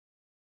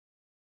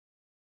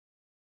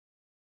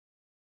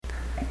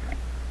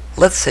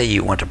Let's say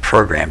you want a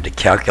program to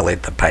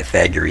calculate the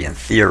Pythagorean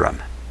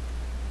theorem.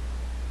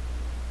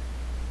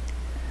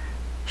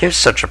 Here's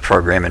such a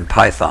program in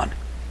Python.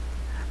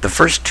 The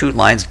first two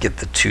lines get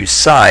the two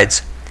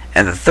sides,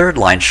 and the third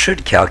line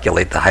should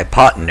calculate the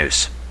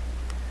hypotenuse.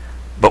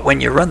 But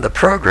when you run the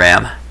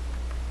program,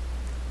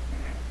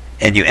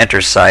 and you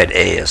enter side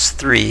A as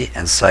 3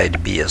 and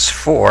side B as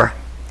 4,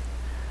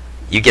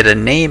 you get a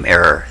name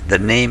error. The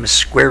name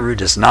square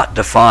root is not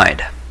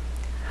defined.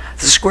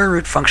 The square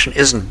root function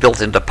isn't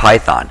built into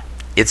Python.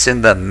 It's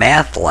in the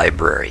math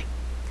library.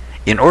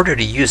 In order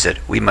to use it,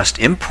 we must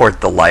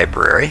import the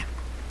library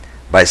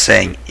by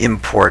saying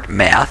import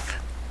math,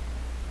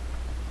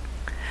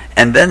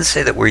 and then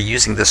say that we're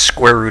using the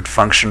square root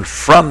function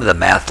from the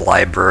math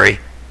library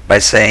by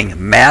saying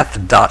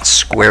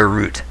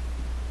math.squareroot.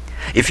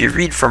 If you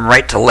read from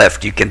right to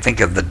left, you can think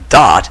of the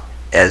dot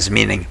as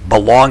meaning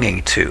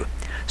belonging to.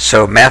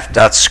 So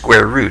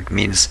math.squareroot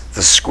means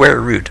the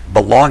square root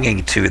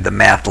belonging to the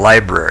math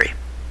library.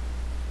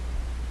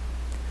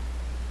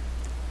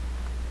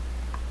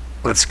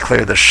 Let's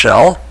clear the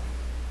shell,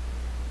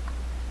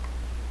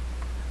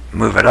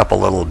 move it up a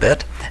little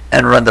bit,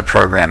 and run the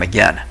program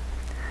again.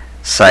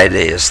 Side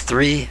A is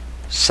 3,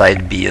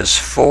 side B is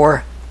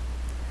 4,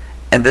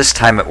 and this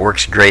time it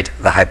works great.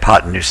 The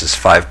hypotenuse is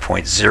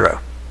 5.0.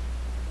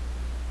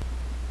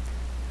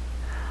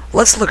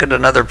 Let's look at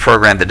another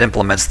program that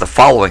implements the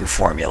following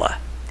formula.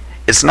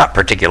 It's not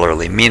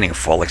particularly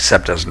meaningful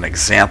except as an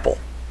example.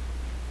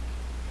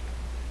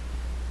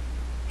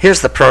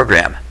 Here's the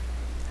program.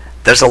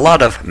 There's a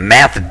lot of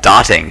math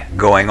dotting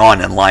going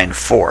on in line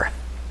 4.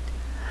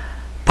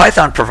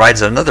 Python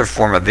provides another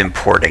form of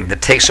importing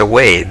that takes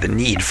away the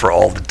need for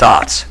all the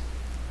dots.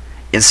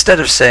 Instead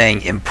of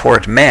saying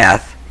import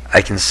math,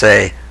 I can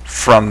say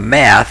from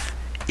math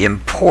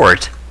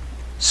import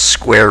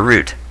square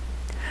root.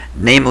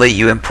 Namely,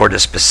 you import a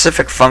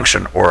specific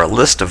function or a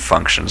list of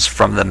functions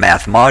from the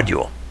math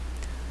module.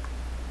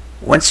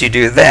 Once you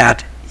do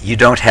that, you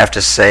don't have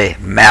to say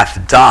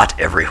math dot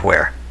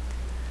everywhere.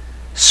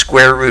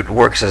 Square root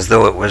works as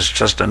though it was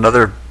just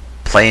another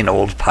plain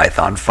old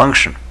Python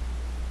function.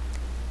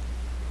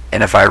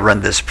 And if I run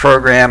this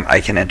program,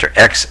 I can enter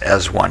x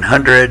as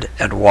 100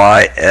 and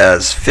y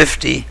as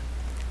 50,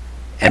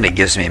 and it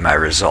gives me my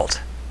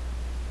result.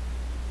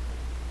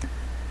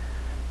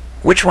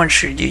 Which one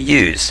should you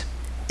use?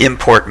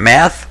 Import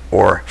math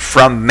or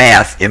from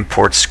math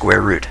import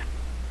square root?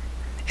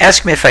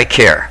 Ask me if I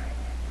care.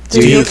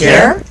 Do you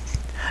care?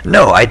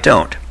 No, I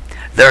don't.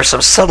 There are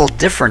some subtle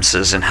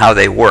differences in how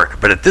they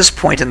work, but at this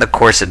point in the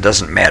course it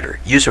doesn't matter.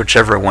 Use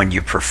whichever one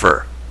you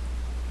prefer.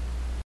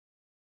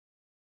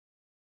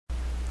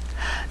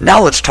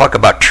 Now let's talk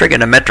about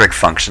trigonometric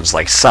functions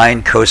like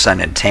sine, cosine,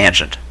 and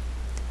tangent.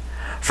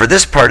 For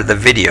this part of the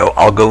video,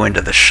 I'll go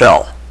into the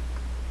shell.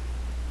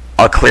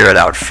 I'll clear it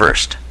out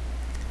first.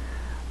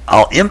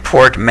 I'll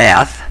import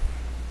math,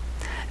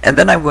 and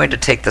then I'm going to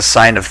take the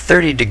sine of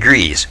 30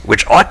 degrees,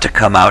 which ought to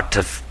come out to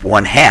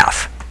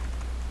 1/2.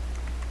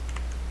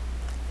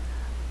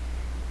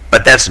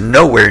 But that's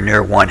nowhere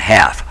near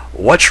 1/2.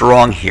 What's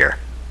wrong here?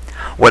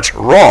 What's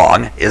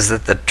wrong is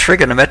that the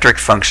trigonometric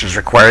functions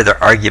require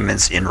their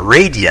arguments in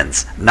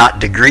radians, not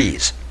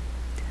degrees.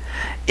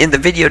 In the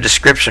video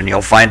description,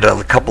 you'll find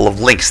a couple of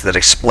links that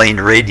explain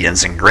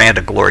radians in grand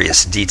and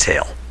glorious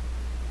detail.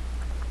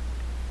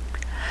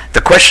 The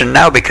question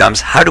now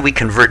becomes, how do we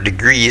convert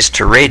degrees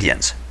to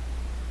radians?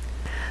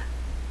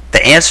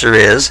 The answer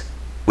is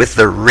with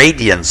the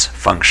radians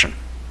function.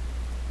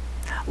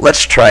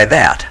 Let's try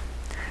that.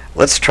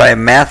 Let's try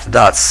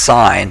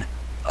math.sine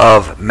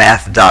of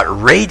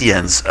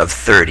math.radians of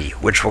 30,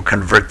 which will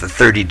convert the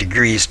 30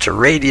 degrees to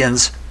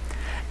radians,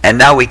 and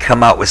now we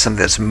come out with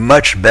something that's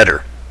much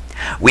better.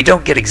 We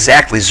don't get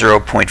exactly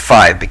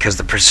 0.5 because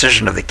the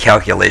precision of the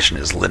calculation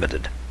is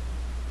limited.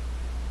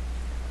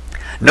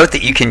 Note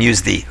that you can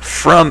use the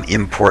from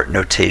import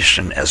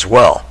notation as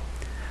well.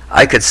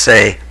 I could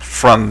say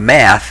from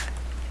math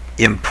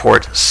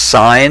import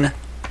sine,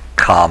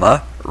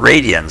 comma,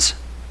 radians,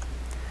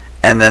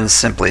 and then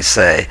simply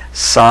say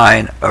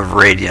sine of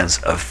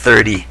radians of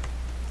 30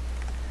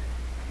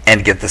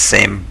 and get the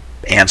same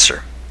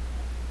answer.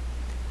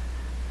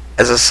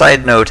 As a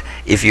side note,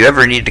 if you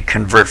ever need to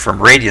convert from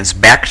radians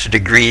back to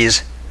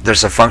degrees,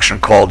 there's a function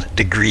called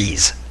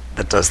degrees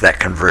that does that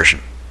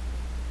conversion.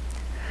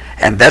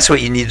 And that's what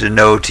you need to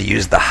know to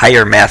use the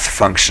higher math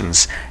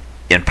functions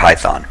in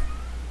Python.